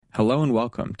Hello and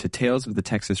welcome to Tales of the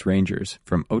Texas Rangers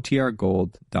from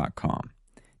OTRGold.com.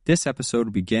 This episode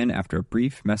will begin after a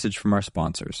brief message from our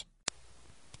sponsors.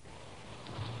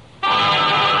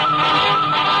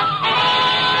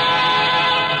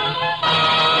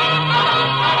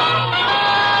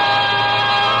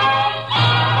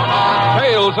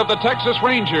 Tales of the Texas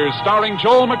Rangers, starring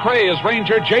Joel McCrea as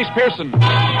Ranger Jace Pearson.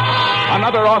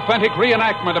 Another authentic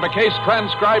reenactment of a case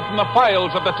transcribed from the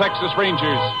files of the Texas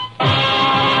Rangers.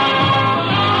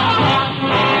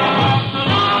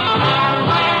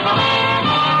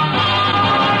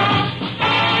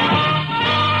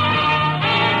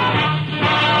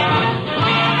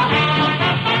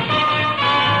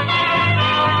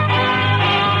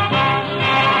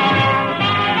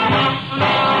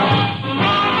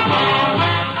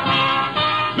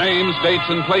 Names, dates,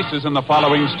 and places in the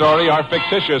following story are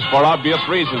fictitious for obvious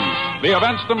reasons. The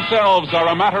events themselves are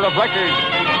a matter of record.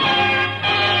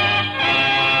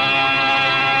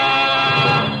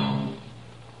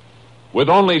 With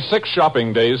only 6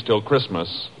 shopping days till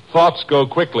Christmas, thoughts go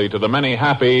quickly to the many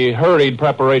happy, hurried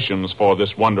preparations for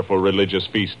this wonderful religious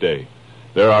feast day.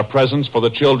 There are presents for the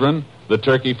children, the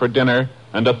turkey for dinner,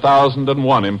 and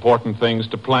 1,001 important things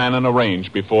to plan and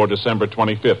arrange before December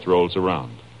 25th rolls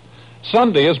around.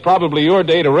 Sunday is probably your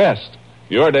day to rest,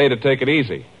 your day to take it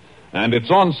easy. And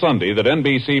it's on Sunday that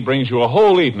NBC brings you a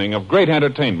whole evening of great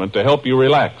entertainment to help you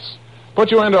relax, put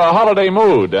you into a holiday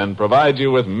mood, and provide you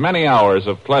with many hours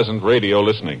of pleasant radio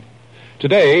listening.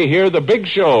 Today, hear The Big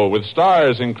Show with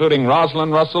stars including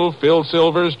Rosalind Russell, Phil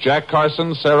Silvers, Jack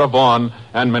Carson, Sarah Vaughan,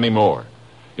 and many more.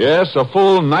 Yes, a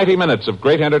full 90 minutes of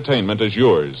great entertainment is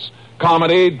yours.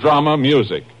 Comedy, drama,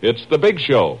 music. It's The Big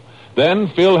Show. Then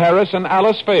Phil Harris and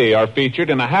Alice Faye are featured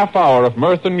in a half hour of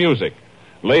mirth and music.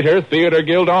 Later, Theater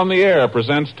Guild on the Air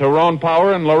presents Tyrone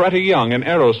Power and Loretta Young in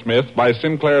Aerosmith by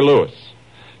Sinclair Lewis.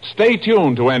 Stay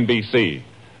tuned to NBC,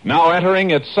 now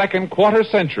entering its second quarter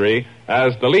century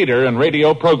as the leader in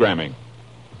radio programming.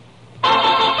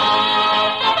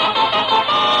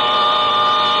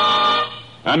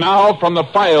 And now, from the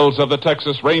files of the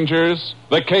Texas Rangers,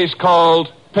 the case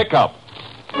called Pickup.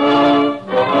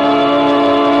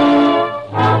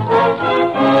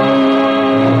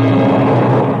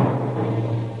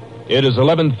 It is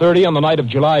 11:30 on the night of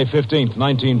July 15th,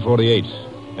 1948.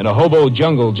 In a hobo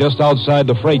jungle just outside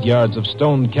the freight yards of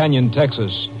Stone Canyon,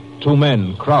 Texas, 2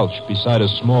 men crouch beside a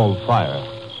small fire.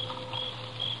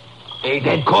 Ain't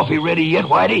that coffee ready yet,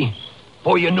 Whitey?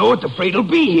 Before you know it, the freight will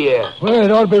be here. Well,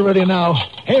 it ought to be ready now.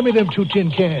 Hand me them 2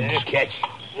 tin cans. Catch.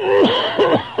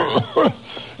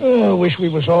 I wish we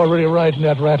was already riding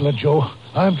that rattler, Joe.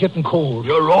 I'm getting cold.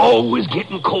 You're always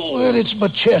getting cold. Well, it's my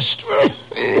chest.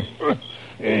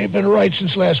 Ain't been right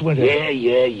since last winter.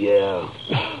 Yeah.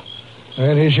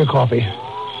 Well, here's your coffee.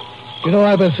 You know,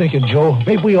 I've been thinking, Joe,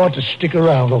 maybe we ought to stick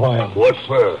around a while. What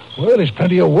for? Well, there's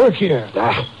plenty of work here.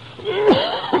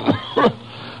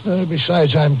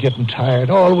 Besides, I'm getting tired.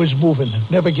 Always moving.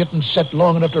 Never getting set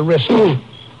long enough to rest.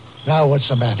 Now, what's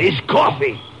the matter? This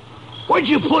coffee. What'd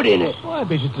you put in it? Well, I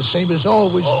bet it's the same as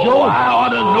always, Joe. I ought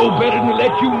to know better than to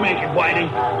let you make it,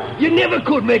 Whitey. You never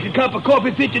could make a cup of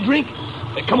coffee fit to drink.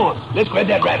 Come on, let's grab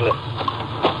that rattler.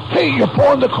 Hey, you're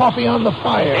pouring the coffee on the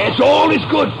fire. That's all it's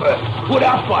good for. Put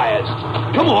out fires.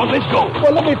 Come on, let's go.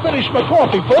 Well, let me finish my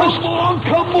coffee first.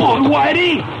 Come on,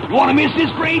 Whitey. You want to miss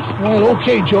this freight? Well,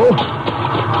 okay, Joe.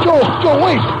 Joe,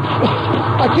 wait.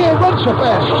 I can't run so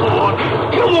fast.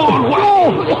 Come on,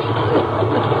 Whitey.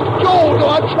 Joe, no,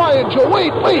 I'm trying, Joe.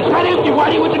 Wait. It's not empty,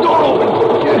 Whitey, with the door open.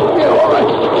 Yeah, all right.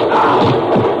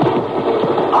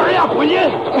 Hurry up, will you?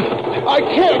 I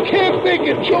can't make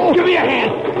it, Joe. Give me a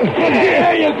hand.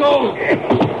 There you go.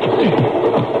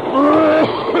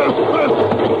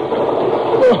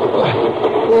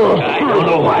 I don't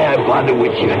know why I bother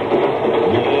with you.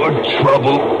 More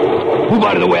trouble. Move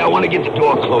out of the way. I want to get the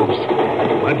door closed.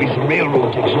 Might be some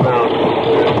railroad ticks around.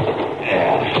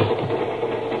 Yeah.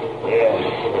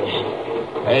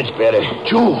 That's better.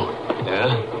 Joe.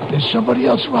 Yeah? There's somebody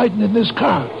else riding in this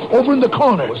car, over in the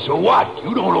corner. Well, so what?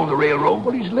 You don't own the railroad.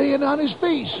 Well, he's laying on his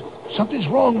face. Something's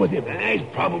wrong with him. He's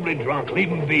probably drunk. Leave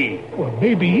him be. Well,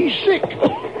 maybe he's sick.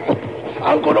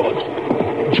 I'm gonna...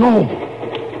 Joe.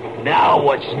 Now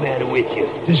what's the matter with you?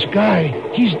 This guy,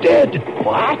 he's dead.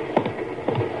 What?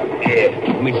 Here,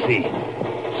 let me see.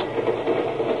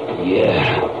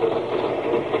 Yeah.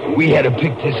 We had to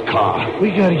pick this car.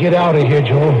 We gotta get out of here,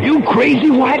 Joe. You crazy,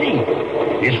 Whitey?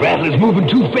 This rattler's moving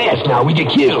too fast now. We get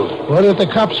killed. Well, if the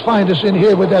cops find us in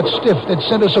here with that stiff, they'd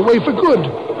send us away for good.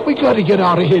 We gotta get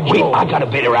out of here, Joe. Wait, I got a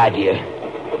better idea.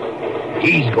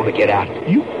 He's gonna get out.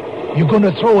 You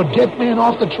gonna throw a dead man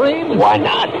off the train? Why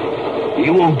not? He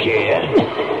won't care.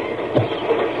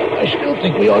 still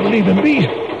think we ought to leave him be.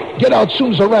 Get out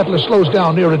soon as the rattler slows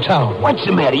down near a town. What's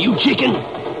the matter, you chicken?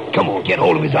 Come on, get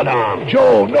hold of his other arm.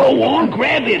 Joe, no one.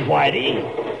 Grab it, Whitey.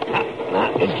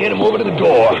 Now, let's get him over to the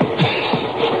door.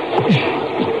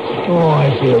 Oh,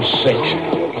 I feel sick.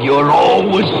 You're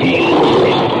always feeling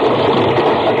sick.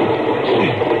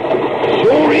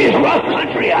 Sure is rough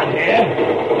country out there.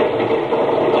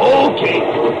 Okay,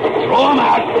 throw him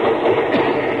out.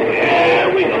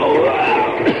 There we go.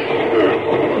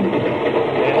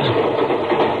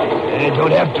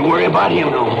 Don't have to worry about him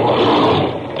no more.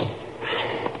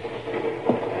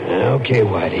 Okay,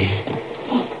 Whitey.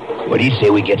 What do you say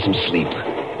we get some sleep?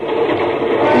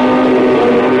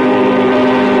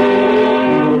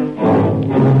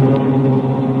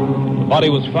 The body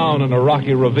was found in a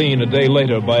rocky ravine a day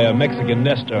later by a Mexican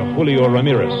nester, Julio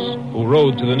Ramirez, who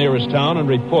rode to the nearest town and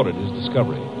reported his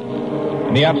discovery.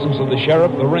 In the absence of the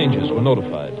sheriff, the Rangers were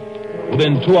notified.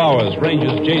 Within 2 hours,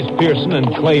 Rangers Jace Pearson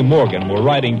and Clay Morgan were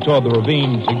riding toward the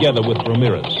ravine together with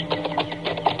Ramirez.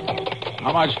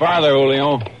 How much farther,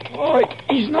 Julio? Oh,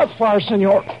 he's not far,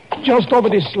 senor. Just over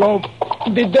this slope.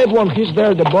 The dead one, he's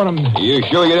there at the bottom. You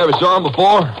sure you never saw him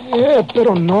before? Yeah,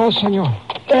 pero no, senor.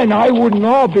 And I would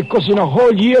know, because in a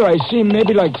whole year I seen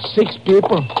maybe like 6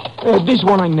 people. This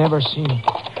one I never seen.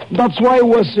 That's why it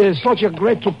was such a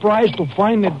great surprise to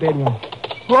find the dead one.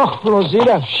 Oh,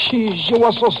 Rosita, she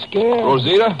was so scared.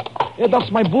 Rosita? Yeah, that's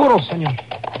my burro, senor.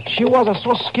 She was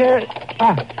so scared.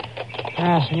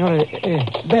 Senor,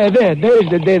 there is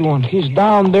the dead one. He's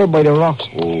down there by the rocks.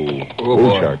 Oh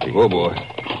boy. Sharky. Oh, boy.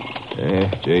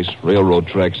 Yeah, Jace, railroad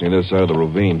tracks on the other side of the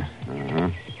ravine. Uh-huh.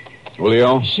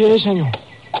 Julio? Si, senor.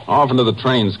 How often do the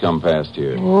trains come past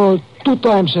here? Oh, 2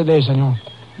 times a day, senor.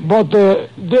 But they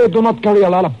do not carry a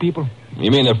lot of people. You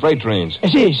mean the freight trains?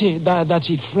 Si, that's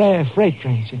it. Freight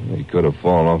trains. He could have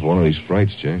fallen off one of these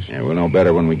freights, Jace. Yeah, we'll know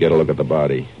better when we get a look at the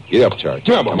body. Get up, Charlie.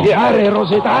 Come on. Arre,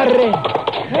 Rosita, arre.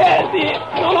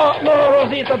 No,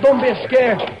 Rosita, don't be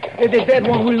scared. The dead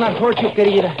one will not hurt you,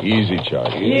 querida. Easy,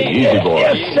 Charlie. Easy, boy.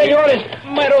 Yes, senores.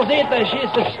 My Rosita, she's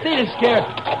still scared.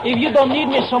 If you don't need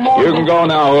me some more... You can go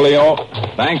now, Julio.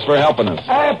 Thanks for helping us.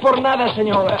 Por nada,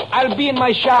 senor. I'll be in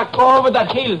my shack over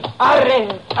that hill. Arre.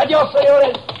 Adios,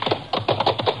 senores.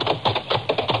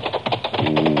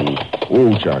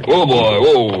 Whoa, Charlie. Oh, boy,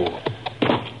 whoa.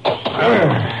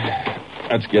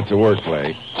 Let's get to work,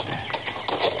 Clay.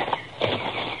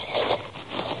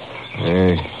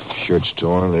 Hey, shirt's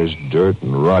torn. There's dirt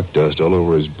and rock dust all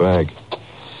over his back.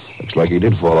 Looks like he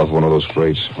did fall off one of those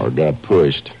freights. Or got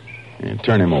pushed. Yeah,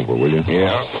 turn him over, will you?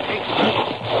 Yeah.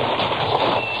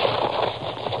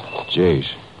 Jace.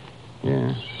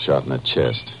 Yeah, shot in the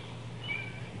chest.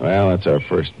 Well, that's our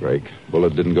first break.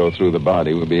 Bullet didn't go through the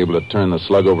body. We'll be able to turn the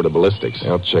slug over to ballistics.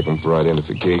 I'll check him for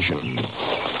identification.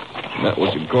 Not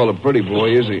what you'd call a pretty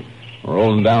boy, is he?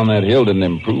 Rolling down that hill didn't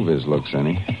improve his looks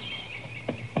any.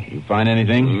 You find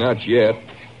anything? Not yet.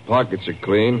 Pockets are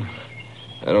clean.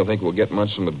 I don't think we'll get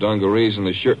much from the dungarees and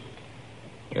the shirt.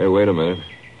 Hey, wait a minute.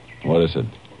 What is it?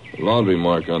 Laundry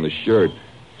mark on the shirt.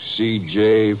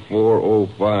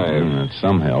 CJ405. That's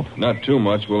some help. Not too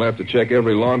much. We'll have to check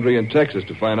every laundry in Texas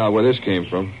to find out where this came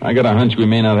from. I got a hunch we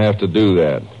may not have to do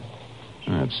that.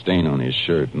 That stain on his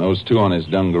shirt and those 2 on his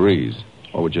dungarees.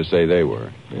 What would you say they were?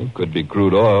 It could be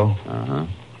crude oil. Uh-huh.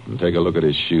 And take a look at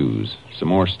his shoes. Some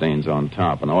more stains on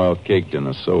top and oil caked in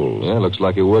the soles. Yeah, looks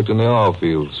like he worked in the oil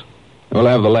fields. We'll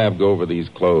have the lab go over these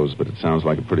clothes, but it sounds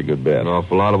like a pretty good bet. An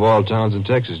awful lot of oil towns in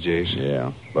Texas, Jace.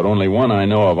 Yeah, but only one I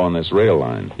know of on this rail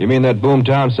line. You mean that boom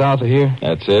town south of here?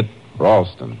 That's it.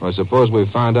 Ralston. I suppose we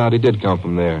find out he did come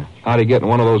from there. How'd he get in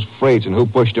one of those freights and who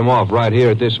pushed him off right here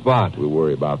at this spot? We'll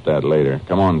worry about that later.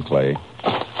 Come on, Clay.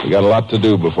 We got a lot to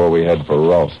do before we head for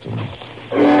Ralston.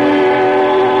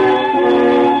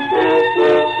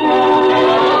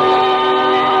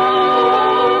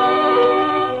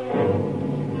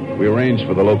 We arranged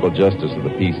for the local justice of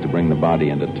the peace to bring the body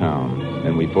into town.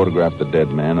 Then we photographed the dead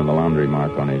man and the laundry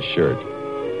mark on his shirt.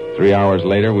 3 hours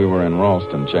later, we were in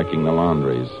Ralston checking the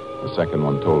laundries. The second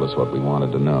one told us what we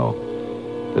wanted to know.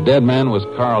 The dead man was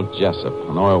Carl Jessup,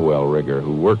 an oil well rigger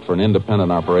who worked for an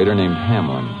independent operator named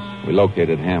Hamlin. We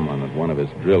located Hamlin at one of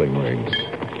his drilling rigs.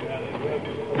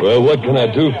 Well, what can I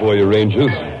do for you,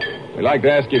 Rangers? We'd like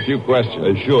to ask you a few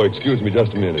questions. Sure. Excuse me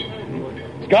just a minute.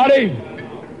 Scotty,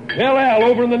 tell Al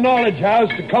over in the knowledge house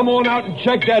to come on out and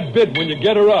check that bit when you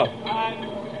get her up.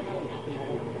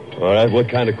 All right, what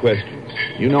kind of questions?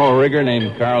 You know a rigger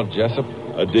named Carl Jessup?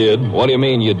 I did. What do you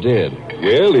mean you did?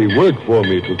 Well, he worked for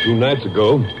me till 2 nights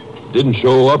ago. Didn't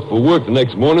show up for work the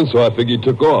next morning, so I figured he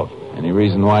took off. Any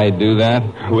reason why he'd do that?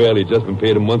 Well, he'd just been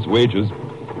paid a month's wages.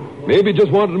 Maybe he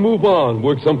just wanted to move on,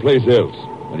 work someplace else.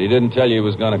 But he didn't tell you he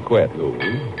was going to quit.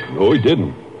 No, he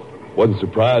didn't. Wasn't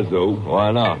surprised, though.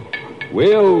 Why not?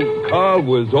 Well, Carl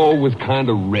was always kind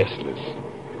of restless.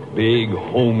 Big,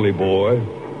 homely boy.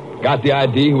 Got the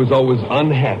idea he was always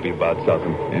unhappy about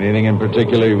something. Anything in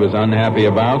particular he was unhappy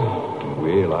about?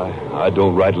 Well, I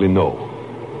don't rightly know.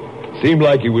 Seemed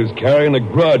like he was carrying a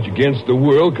grudge against the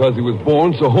world because he was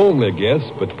born so homely, I guess,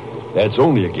 but that's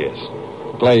only a guess.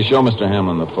 Clay, show Mr.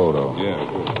 Hamlin the photo.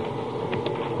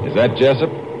 Yeah. Is that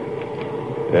Jessup?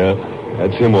 Yeah,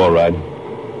 that's him, all right.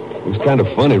 He was kind of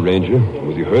funny, Ranger.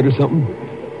 Was he hurt or something?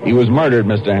 He was murdered,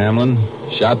 Mr. Hamlin.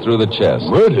 Shot through the chest.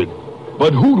 Murdered?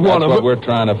 But who'd want to... That's what we're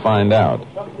trying to find out.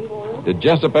 Did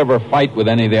Jessup ever fight with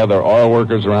any of the other oil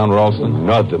workers around Ralston?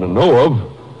 Not that I know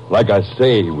of. Like I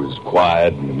say, he was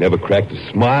quiet and never cracked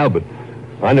a smile, but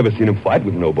I never seen him fight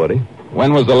with nobody.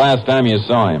 When was the last time you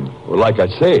saw him? Well, like I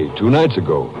say, 2 nights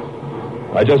ago.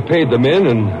 I just paid the men,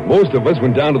 and most of us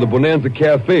went down to the Bonanza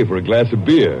Cafe for a glass of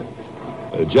beer.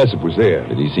 Jessup was there.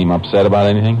 Did he seem upset about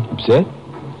anything? Upset?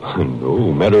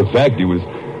 No. Matter of fact, he was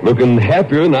looking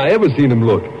happier than I ever seen him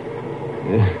look.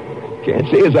 Can't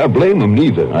say as I blame him,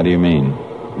 neither. How do you mean?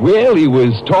 Well, he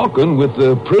was talking with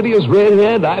the prettiest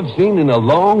redhead I've seen in a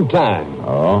long time.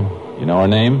 Oh? You know her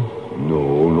name?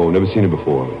 No, never seen her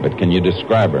before. But can you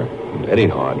describe her? That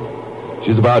ain't hard.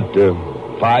 She's about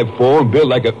 5'4" and built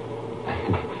like a...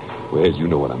 Well, you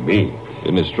know what I mean.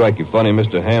 Didn't it strike you funny,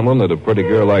 Mr. Hamlin, that a pretty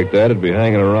girl like that would be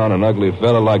hanging around an ugly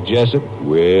fellow like Jessup?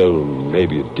 Well,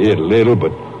 maybe it did a little,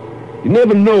 but you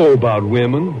never know about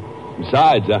women.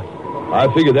 Besides, I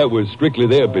figured that was strictly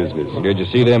their business. Did you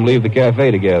see them leave the cafe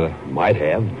together? Might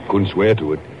have. Couldn't swear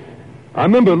to it. I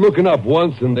remember looking up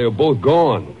once, and they were both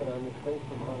gone.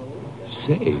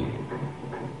 Say,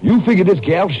 you figure this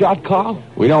gal shot Carl?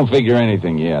 We don't figure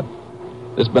anything yet.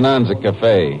 This Bonanza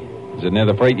Cafe, is it near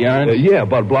the freight yard? Yeah,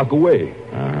 about a block away.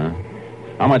 Uh-huh.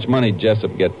 How much money did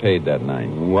Jessup get paid that night?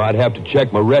 Well, I'd have to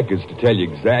check my records to tell you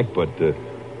exact, but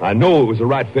I know it was a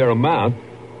right fair amount.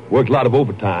 Worked a lot of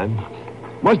overtime.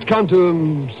 Must come to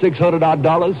 $600-odd.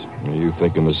 Are you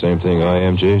thinking the same thing I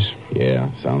am, Jace? Yeah,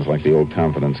 sounds like the old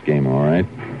confidence game, all right.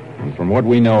 And from what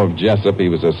we know of Jessup, he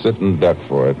was a sitting duck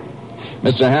for it.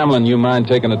 Mr. Hamlin, you mind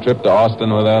taking a trip to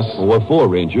Austin with us? Well, what for,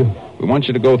 Ranger? We want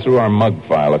you to go through our mug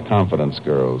file of confidence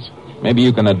girls. Maybe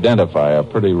you can identify a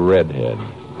pretty redhead.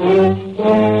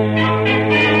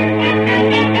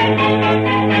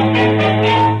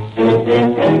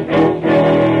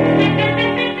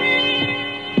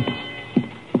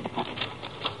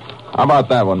 How about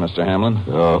that one, Mr. Hamlin?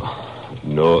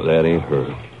 No, that ain't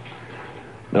her.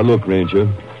 Now, look,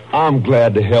 Ranger, I'm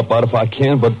glad to help out if I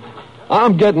can, but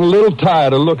I'm getting a little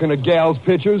tired of looking at gals'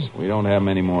 pictures. We don't have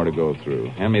many more to go through.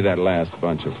 Hand me that last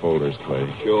bunch of folders, Clay.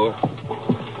 Sure.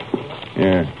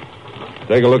 Here.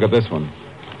 Take a look at this one.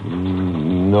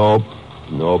 Nope.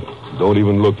 Don't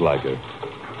even look like her.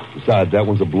 Besides, that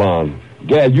one's a blonde.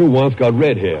 Gal you once got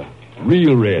red hair.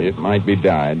 Real red. It might be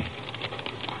dyed.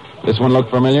 This one look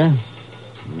familiar?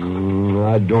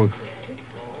 I don't...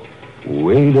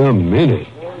 Wait a minute.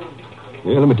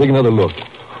 Yeah, let me take another look.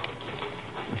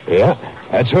 Yeah,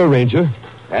 that's her, Ranger.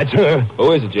 That's her.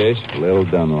 Who is it, Jace? Lil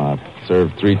Dunlop.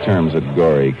 Served 3 terms at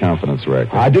Gorey, confidence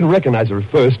record. I didn't recognize her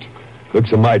at first.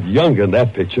 Looks a mite younger in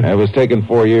that picture. That was taken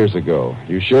 4 years ago.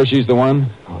 You sure she's the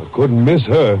one? I couldn't miss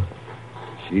her.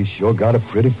 She sure got a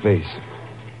pretty face.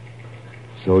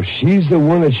 So she's the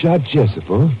one that shot Jessup,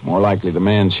 huh? More likely the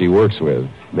man she works with.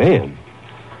 Man?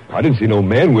 I didn't see no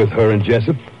man with her and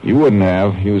Jessup. You wouldn't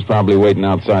have. He was probably waiting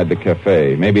outside the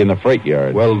cafe, maybe in the freight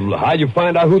yard. Well, how'd you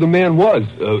find out who the man was,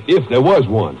 if there was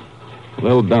one?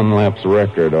 Lil Dunlap's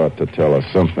record ought to tell us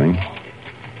something.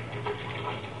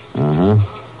 Uh-huh.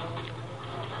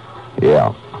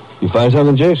 Yeah. You find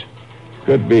something, Jace?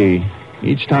 Could be.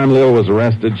 Each time Lil was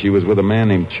arrested, she was with a man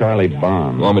named Charlie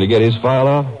Bond. Want me to get his file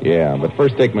out? Yeah, but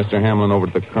first take Mr. Hamlin over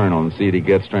to the colonel and see that he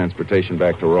gets transportation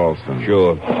back to Ralston.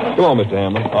 Sure. Come on, Mr.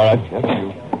 Hamlin. All right. That's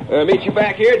you. Meet you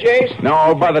back here, Jace?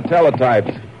 No, by the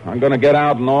teletypes. I'm going to get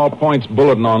out an all-points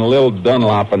bulletin on Lil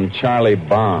Dunlop and Charlie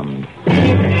Bond.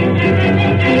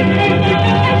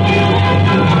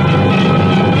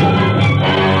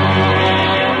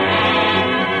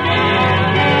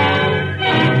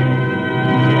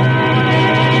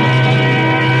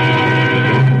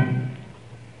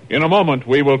 In a moment,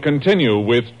 we will continue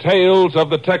with Tales of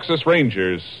the Texas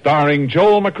Rangers, starring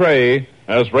Joel McCrea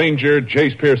as Ranger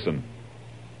Jace Pearson.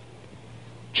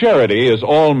 Charity is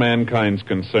all mankind's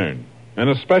concern, and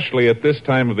especially at this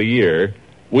time of the year,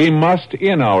 we must,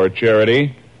 in our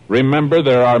charity, remember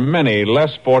there are many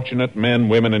less fortunate men,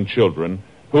 women, and children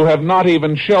who have not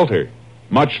even shelter,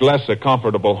 much less a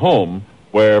comfortable home,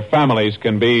 where families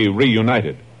can be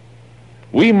reunited.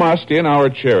 We must, in our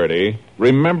charity,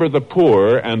 remember the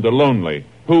poor and the lonely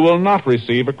who will not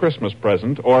receive a Christmas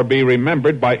present or be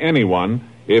remembered by anyone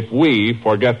if we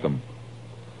forget them.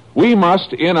 We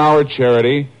must, in our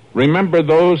charity, remember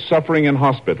those suffering in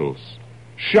hospitals,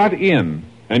 shut in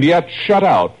and yet shut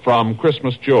out from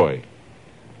Christmas joy.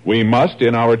 We must,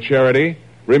 in our charity,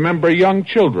 remember young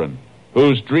children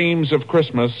whose dreams of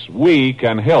Christmas we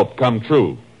can help come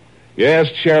true. Yes,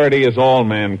 charity is all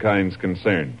mankind's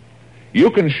concern. You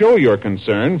can show your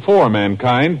concern for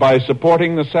mankind by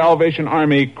supporting the Salvation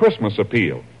Army Christmas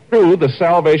Appeal. Through the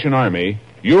Salvation Army,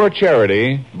 your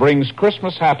charity brings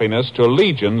Christmas happiness to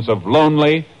legions of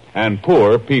lonely and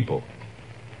poor people.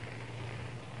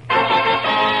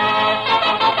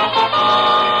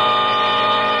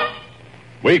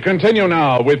 We continue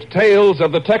now with Tales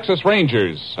of the Texas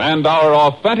Rangers and our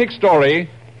authentic story,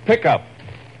 Pickup.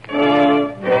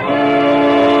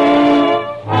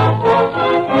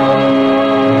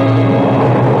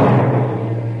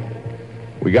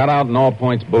 We got out an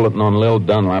all-points bulletin on Lil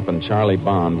Dunlap and Charlie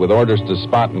Bond with orders to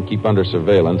spot and keep under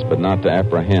surveillance, but not to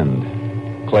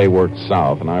apprehend. Clay worked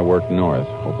south and I worked north,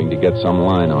 hoping to get some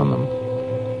line on them.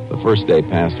 The first day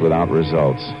passed without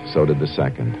results. So did the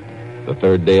second. The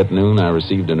third day at noon, I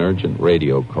received an urgent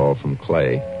radio call from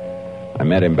Clay. I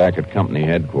met him back at company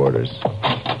headquarters.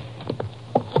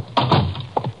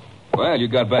 Well, you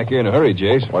got back here in a hurry,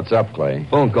 Jace. What's up, Clay?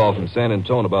 Phone call from San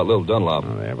Antonio about Lil Dunlop.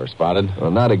 They ever spotted?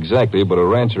 Well, not exactly, but a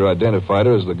rancher identified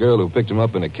her as the girl who picked him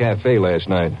up in a cafe last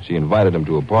night. She invited him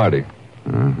to a party.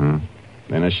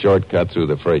 Then a shortcut through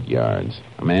the freight yards.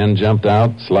 A man jumped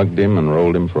out, slugged him, and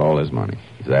rolled him for all his money.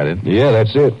 Is that it? Yeah,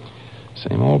 that's it.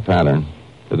 Same old pattern.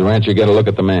 Did the rancher get a look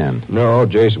at the man? No,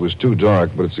 Jace, it was too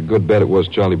dark, but it's a good bet it was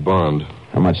Charlie Bond.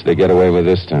 How much did they get away with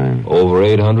this time? Over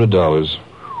 $800.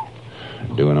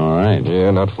 Doing all right.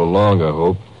 Yeah, not for long, I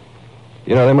hope.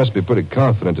 You know, they must be pretty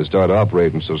confident to start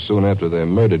operating so soon after they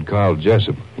murdered Carl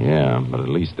Jessup. Yeah, but at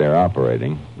least they're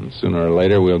operating. And sooner or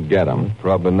later, we'll get them.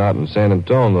 Probably not in San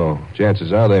Antonio, though.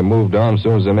 Chances are they moved on as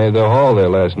soon as they made their haul there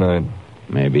last night.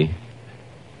 Maybe.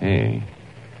 Hey,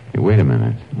 wait a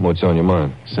minute. What's on your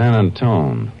mind? San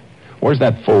Antonio. Where's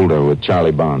that folder with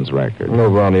Charlie Bond's record?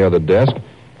 Over on the other desk.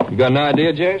 You got an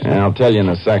idea, Jace? Yeah, I'll tell you in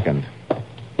a second.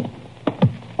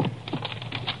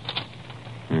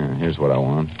 Here's what I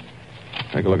want.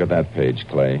 Take a look at that page,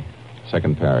 Clay.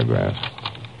 Second paragraph.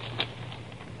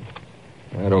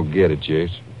 I don't get it,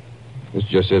 Jace. This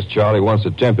just says Charlie once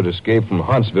attempted escape from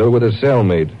Huntsville with his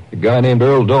cellmate, a guy named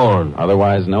Earl Dorn.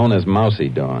 Otherwise known as Mousy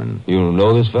Dorn. You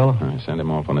know this fella? I sent him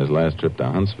off on his last trip to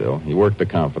Huntsville. He worked the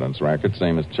confidence racket,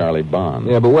 same as Charlie Bond.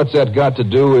 Yeah, but what's that got to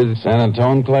do with... San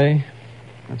Antonio, Clay?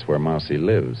 That's where Mousy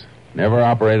lives. Never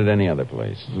operated any other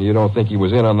place. You don't think he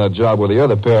was in on that job with the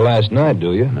other pair last night,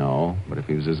 do you? No, but if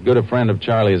he was as good a friend of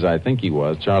Charlie as I think he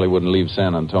was, Charlie wouldn't leave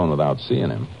San Antonio without seeing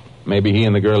him. Maybe he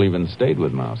and the girl even stayed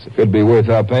with Mousy. Could be worth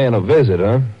our paying a visit,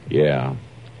 huh? Yeah.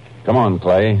 Come on,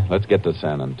 Clay. Let's get to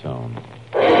San Antonio.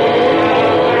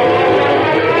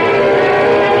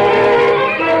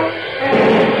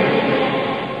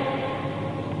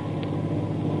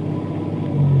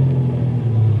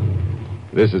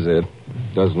 This is it.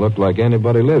 Doesn't look like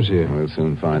anybody lives here. We'll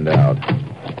soon find out.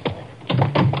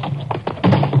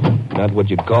 Not what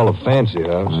you'd call a fancy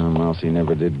house. Well, Mousy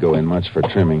never did go in much for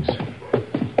trimmings.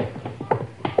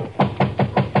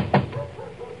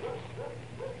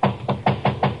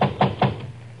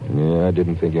 Yeah, I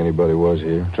didn't think anybody was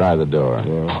here. Try the door.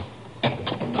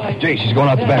 Yeah. Jay, she's going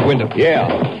out the back window. Yeah.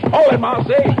 Hold it,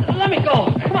 Mousy. Let me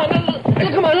go.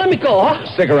 Come on, let me go, huh?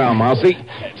 Stick around, Mousy.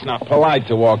 It's not polite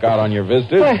to walk out on your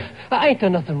visitors. Why, I ain't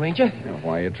done nothing, Ranger.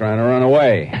 Why are you trying to run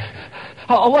away?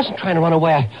 I wasn't trying to run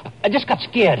away. I just got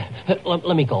scared.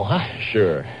 Let me go, huh?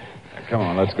 Sure. Come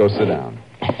on, let's go sit down.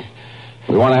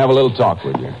 We want to have a little talk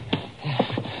with you.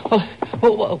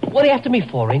 Well, what are you after me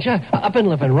for, Ranger? I've been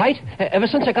living right ever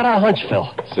since I got out of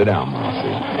Huntsville. Sit down, Mousy.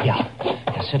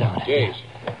 Yeah, sit down. Jace,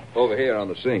 over here on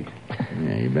the sink.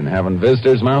 Yeah, you been having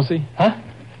visitors, Mousy? Huh?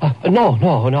 No.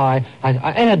 I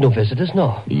ain't had no visitors,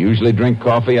 no. You usually drink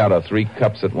coffee out of 3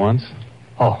 cups at once?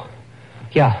 Oh,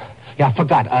 yeah, I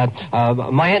forgot.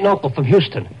 My aunt and uncle from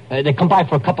Houston. They come by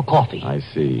for a cup of coffee. I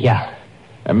see. Yeah.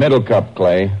 A middle cup,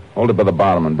 Clay. Hold it by the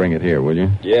bottom and bring it here, will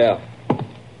you? Yeah.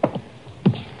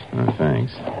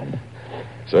 Thanks.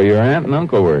 So your aunt and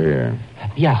uncle were here?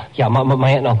 Yeah, my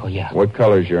aunt and uncle, yeah. What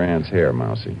color's your aunt's hair,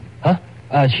 Mousy? Huh?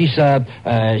 She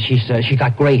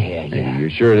got gray hair, yeah. You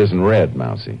sure it isn't red,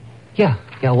 Mousy? Yeah,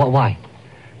 why?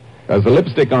 Because the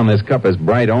lipstick on this cup is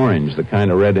bright orange, the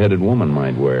kind a red-headed woman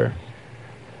might wear.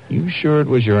 You sure it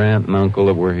was your aunt and uncle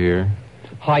that were here?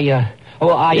 I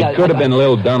It could have been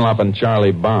Lil Dunlop and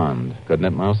Charlie Bond, couldn't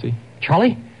it, Mousy?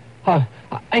 Charlie? I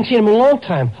ain't seen him in a long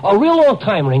time. A real long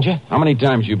time, Ranger. How many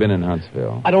times you been in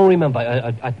Huntsville? I don't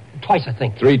remember. Twice, I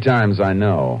think. 3 times, I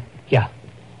know. Yeah,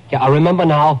 I remember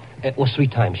now. It was 3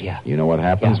 times, yeah. You know what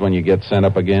happens when you get sent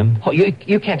up again? Oh,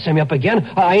 you can't send me up again.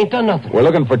 I ain't done nothing. We're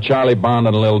looking for Charlie Bond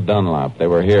and Lil Dunlop. They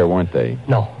were here, weren't they?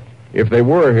 No. If they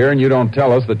were here and you don't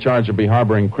tell us, the charge will be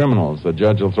harboring criminals. The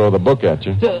judge will throw the book at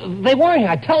you. They weren't here,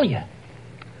 I tell you.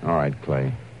 All right,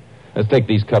 Clay. Let's take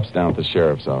these cups down to the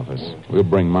sheriff's office. We'll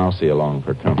bring Mousy along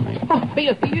for company. Oh,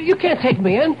 you can't take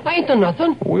me in. I ain't done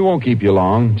nothing. We won't keep you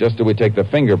long, just till we take the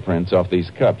fingerprints off these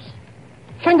cups.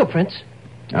 Fingerprints?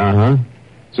 Uh-huh.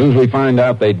 As soon as we find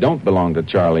out they don't belong to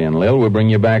Charlie and Lil, we'll bring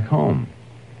you back home.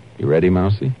 You ready,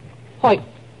 Mousy? Wait.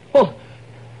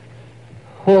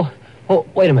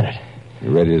 Wait a minute.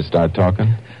 You ready to start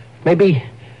talking? Maybe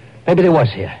they was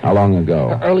here. How long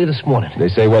ago? Early this morning. They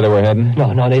say where they were heading?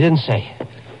 No, they didn't say.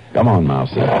 Come on,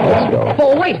 Mousy. Let's go.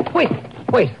 Oh, wait.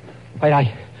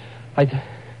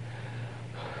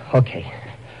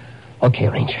 Okay,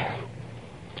 Ranger.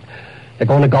 They're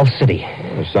going to Gulf City.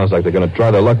 It sounds like they're going to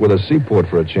try their luck with a seaport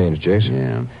for a change, Jason.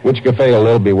 Yeah. Which cafe will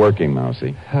Lil be working,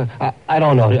 Mousy? I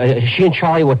don't know. She and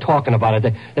Charlie were talking about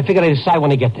it. They figure they decide when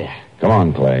they get there. Come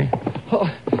on, Clay.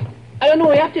 I don't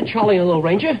know after Charlie and Little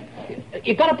Ranger.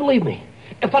 You gotta believe me.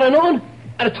 If I'd have known,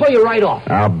 I'd have told you right off.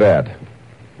 I'll bet.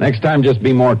 Next time, just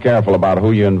be more careful about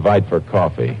who you invite for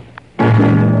coffee.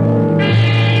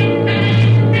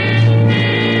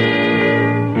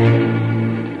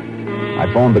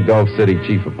 I phoned the Gulf City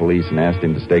chief of police and asked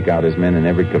him to stake out his men in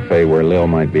every cafe where Lil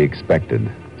might be expected.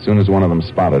 As soon as one of them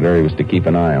spotted her, he was to keep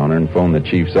an eye on her and phone the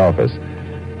chief's office.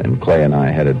 Then Clay and I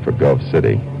headed for Gulf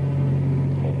City.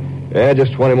 Yeah,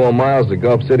 just 20 more miles to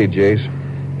Gulf City, Jace.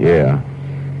 Yeah.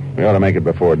 We ought to make it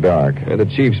before dark. Yeah, the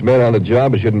chief's men on the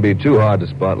job. It shouldn't be too hard to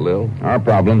spot Lil. Our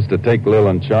problem's to take Lil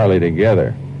and Charlie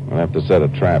together. We'll have to set a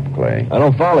trap, Clay. I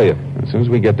don't follow you. As soon as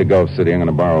we get to Gulf City, I'm going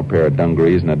to borrow a pair of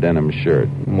dungarees and a denim shirt.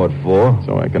 What for?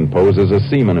 So I can pose as a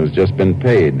seaman who's just been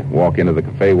paid, walk into the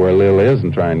cafe where Lil is,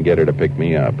 and try and get her to pick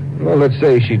me up. Well, let's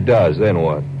say she does, then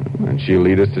what? And she'll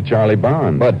lead us to Charlie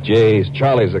Bond. But, Jace,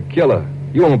 Charlie's a killer.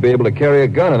 You won't be able to carry a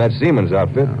gun in that seaman's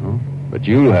outfit. No, but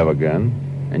you'll have a gun,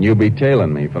 and you'll be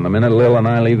tailing me from the minute Lil and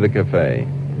I leave the cafe.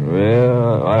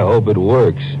 Well, I hope it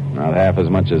works. Not half as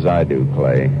much as I do,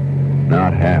 Clay.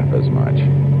 Not half as much.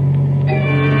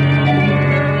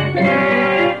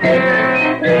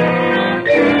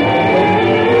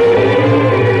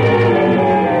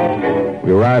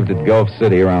 We arrived at Gulf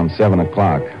City around 7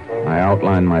 o'clock. I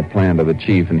outlined my plan to the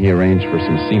chief, and he arranged for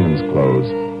some seaman's clothes.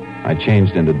 I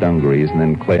changed into dungarees, and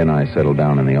then Clay and I settled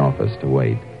down in the office to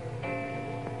wait.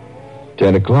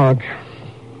 10 o'clock.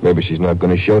 Maybe she's not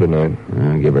going to show tonight.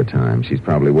 Give her time. She's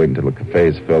probably waiting till the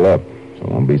cafes fill up, so it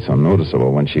won't be so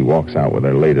noticeable when she walks out with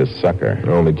her latest sucker.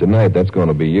 Only tonight, that's going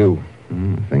to be you.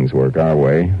 If things work our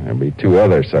way, there'll be 2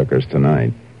 other suckers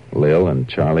tonight. Lil and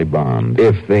Charlie Bond.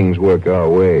 If things work our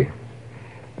way.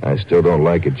 I still don't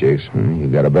like it, Jace. You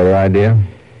got a better idea?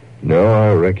 No,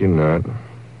 I reckon not.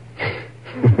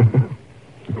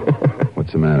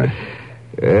 What's the matter?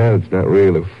 Yeah, it's not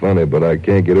really funny, but I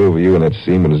can't get over you in that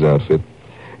seaman's outfit.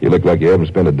 You look like you haven't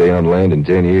spent a day on land in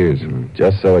 10 years.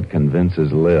 Just so it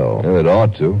convinces Lil. Well, it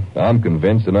ought to. I'm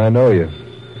convinced, and I know you.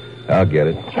 I'll get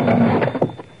it.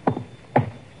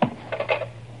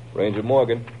 Ranger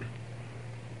Morgan.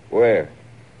 Where?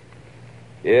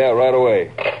 Yeah, right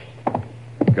away.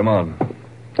 Come on.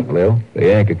 Lil?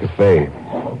 The Anchor Cafe.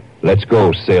 Let's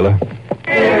go, sailor.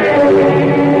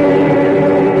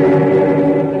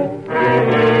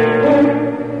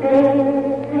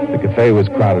 The cafe was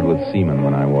crowded with seamen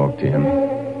when I walked in.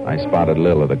 I spotted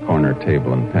Lil at a corner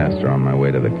table and passed her on my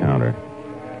way to the counter.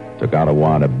 Took out a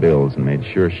wad of bills and made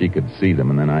sure she could see them,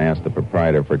 and then I asked the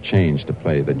proprietor for change to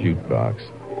play the jukebox.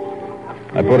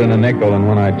 I put in a nickel, and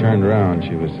when I turned around,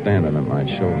 she was standing at my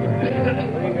shoulder.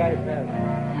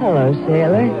 Hello,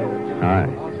 sailor. Hi.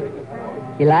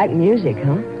 You like music,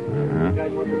 huh? Uh-huh.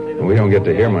 We don't get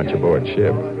to hear much aboard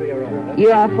ship.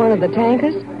 You off one of the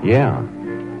tankers? Yeah.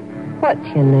 What's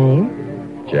your name?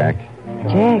 Jack.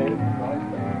 Jack.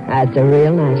 That's a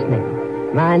real nice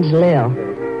name. Mine's Lil.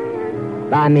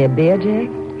 Buy me a beer, Jack?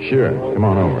 Sure. Come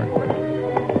on over.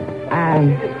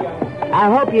 I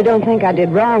hope you don't think I did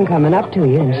wrong coming up to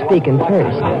you and speaking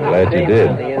first. Glad you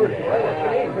did.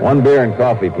 1 beer and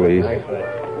coffee, please.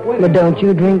 But don't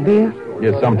you drink beer?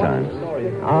 Yes, sometimes.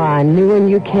 Oh, I knew when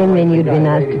you came in you'd be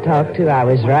nice to talk to. I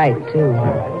was right, too.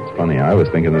 It's funny, I was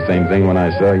thinking the same thing when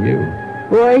I saw you.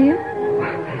 Were you?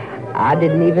 I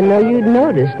didn't even know you'd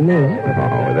noticed me.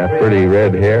 Oh, with that pretty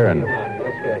red hair and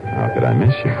How could I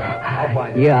miss you?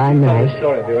 You are nice.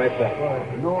 Sorry, I'll be right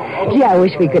back. Gee, I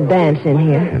wish we could dance in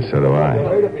here. Yeah, so do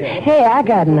I. Hey, I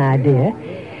got an idea.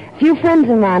 A few friends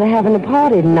of mine are having a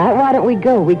party tonight. Why don't we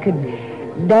go? We could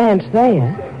dance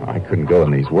there. I couldn't go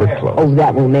in these work clothes. Oh,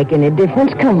 that won't make any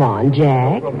difference. Come on,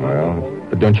 Jack. Well,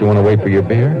 but don't you want to wait for your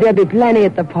beer? There'll be plenty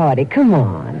at the party. Come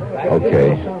on.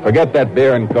 Okay. Forget that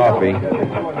beer and coffee.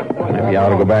 Maybe I ought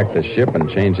to go back to the ship and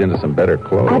change into some better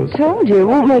clothes. I told you it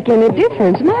won't make any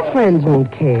difference. My friends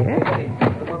won't care.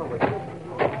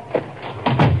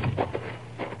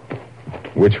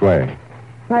 Which way?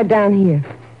 Right down here.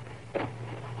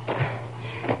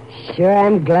 Sure,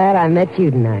 I'm glad I met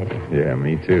you tonight. Yeah,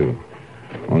 me too.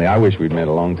 Only I wish we'd met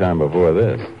a long time before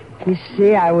this. You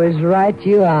see, I was right.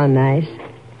 You are nice.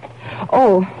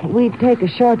 Oh, we take a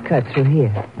shortcut through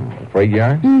here. Freight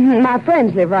yard? Mm-hmm. My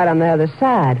friends live right on the other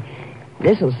side.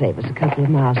 This'll save us a couple of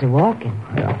miles of walking.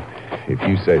 Yeah, if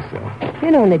you say so.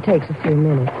 It only takes a few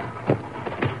minutes.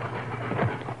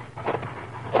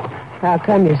 How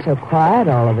come you're so quiet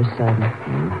all of a sudden?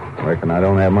 Reckon I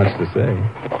don't have much to say.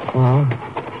 Well,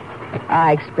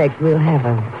 I expect we'll have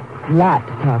a lot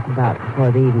to talk about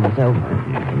before the evening's over.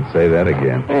 You can say that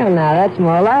again. Well, now, that's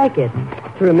more like it.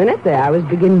 For a minute there, I was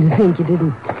beginning to think you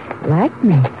didn't like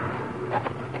me.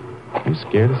 You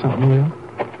scared of something, Will?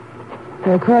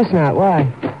 Well, of course not. Why?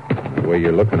 The way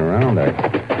you're looking around,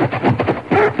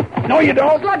 No, you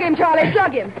don't. Slug him, Charlie.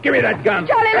 Slug him. Give me that gun.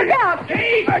 Charlie, look out.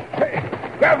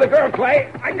 Grab the girl, Clay.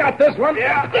 I got this one.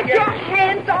 Yeah. Get your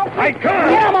hands off me. I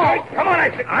can't. Get him off. Come on,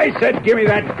 I said give me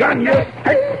that gun.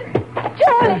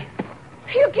 Charlie.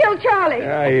 You killed Charlie.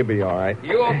 Yeah, he'll be all right.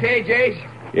 You okay,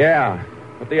 Jace? Yeah.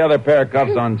 Put the other pair of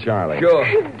cuffs on Charlie. Sure.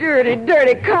 Dirty,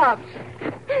 dirty cops.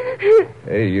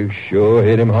 Hey, you sure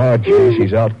hit him hard, Jace.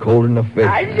 He's out cold in the face.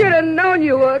 I should have known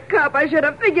you were a cop. I should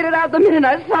have figured it out the minute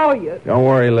I saw you. Don't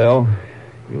worry, Lil.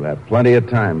 You'll have plenty of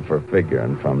time for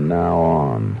figuring from now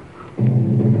on.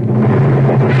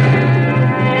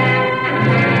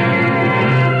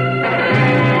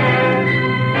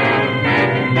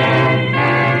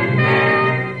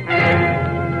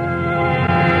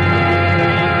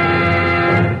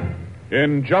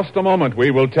 In just a moment,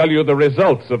 we will tell you the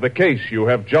results of the case you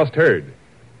have just heard.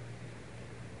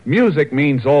 Music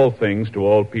means all things to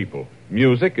all people.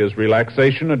 Music is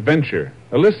relaxation, adventure,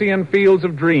 Elysian fields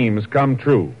of dreams come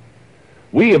true.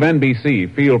 We of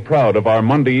NBC feel proud of our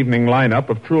Monday evening lineup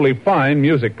of truly fine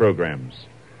music programs.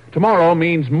 Tomorrow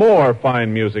means more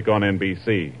fine music on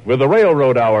NBC, with the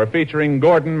Railroad Hour featuring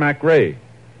Gordon MacRae.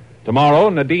 Tomorrow,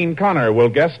 Nadine Connor will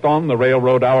guest on the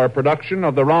Railroad Hour production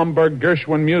of the Romberg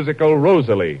Gershwin musical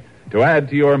Rosalie to add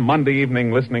to your Monday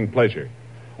evening listening pleasure.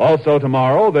 Also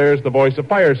tomorrow, there's The Voice of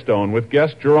Firestone with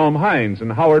guest Jerome Hines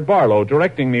and Howard Barlow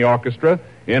directing the orchestra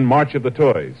in March of the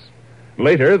Toys.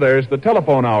 Later, there's the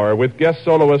Telephone Hour with guest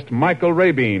soloist Michael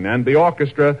Rabin and the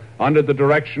orchestra under the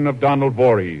direction of Donald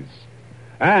Voorhees.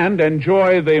 And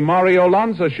enjoy the Mario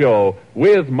Lanza Show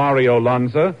with Mario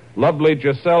Lanza, lovely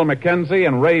Giselle McKenzie,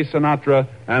 and Ray Sinatra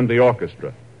and the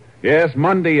orchestra. Yes,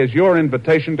 Monday is your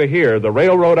invitation to hear the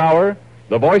Railroad Hour,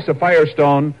 the Voice of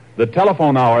Firestone, the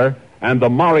Telephone Hour, and the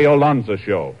Mario Lanza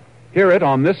Show. Hear it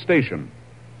on this station.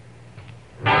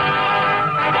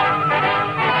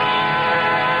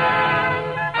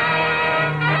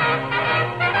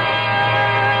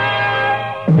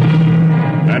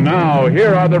 And now,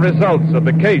 here are the results of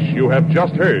the case you have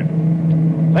just heard.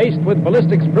 Faced with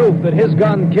ballistics proof that his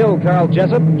gun killed Carl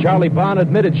Jessup, Charlie Bond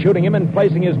admitted shooting him and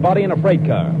placing his body in a freight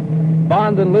car.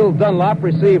 Bond and Lil Dunlop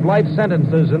received life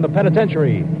sentences in the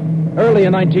penitentiary. Early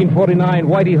in 1949,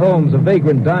 Whitey Holmes, a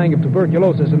vagrant dying of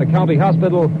tuberculosis in a county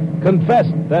hospital,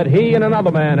 confessed that he and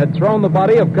another man had thrown the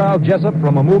body of Carl Jessup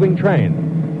from a moving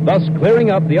train, thus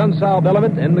clearing up the unsolved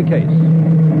element in the case.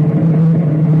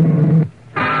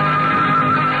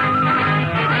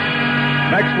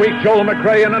 Next week, Joel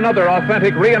McRae in another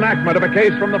authentic reenactment of a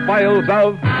case from the files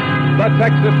of the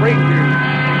Texas Rangers.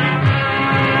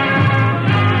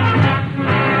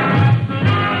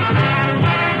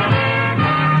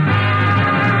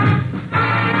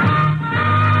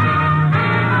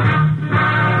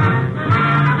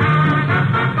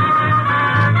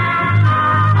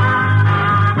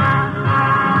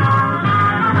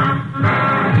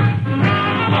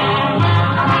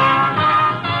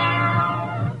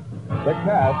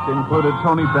 Included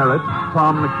Tony Barrett,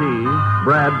 Tom McKee,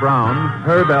 Brad Brown,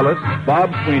 Herb Ellis,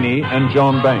 Bob Sweeney, and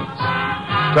Joan Banks.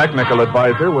 Technical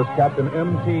advisor was Captain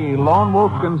M.T. Lone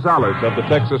Wolf Gonzalez of the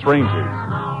Texas Rangers.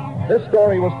 This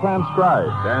story was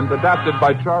transcribed and adapted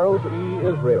by Charles E.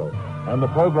 Israel, and the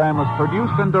program was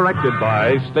produced and directed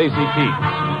by Stacy Keats.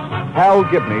 Hal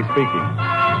Gibney speaking.